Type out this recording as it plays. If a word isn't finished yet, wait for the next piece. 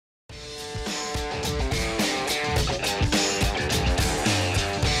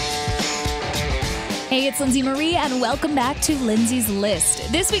Hey, it's Lindsey Marie, and welcome back to Lindsey's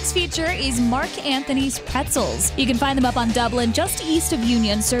List. This week's feature is Mark Anthony's Pretzels. You can find them up on Dublin, just east of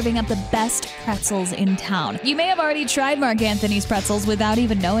Union, serving up the best pretzels in town. You may have already tried Mark Anthony's Pretzels without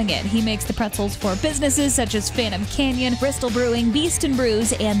even knowing it. He makes the pretzels for businesses such as Phantom Canyon, Bristol Brewing, Beast and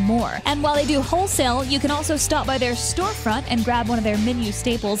Brews, and more. And while they do wholesale, you can also stop by their storefront and grab one of their menu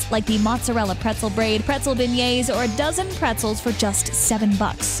staples like the mozzarella pretzel braid, pretzel beignets, or a dozen pretzels for just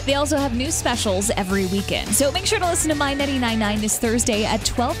 $7. They also have new specials every weekend. So make sure to listen to My 99.9 this Thursday at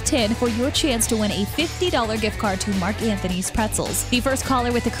 12:10 for your chance to win a $50 gift card to Mark Anthony's Pretzels. The first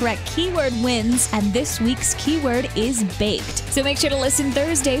caller with the correct keyword wins, and this week's keyword is baked. So make sure to listen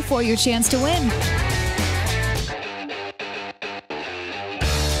Thursday for your chance to win.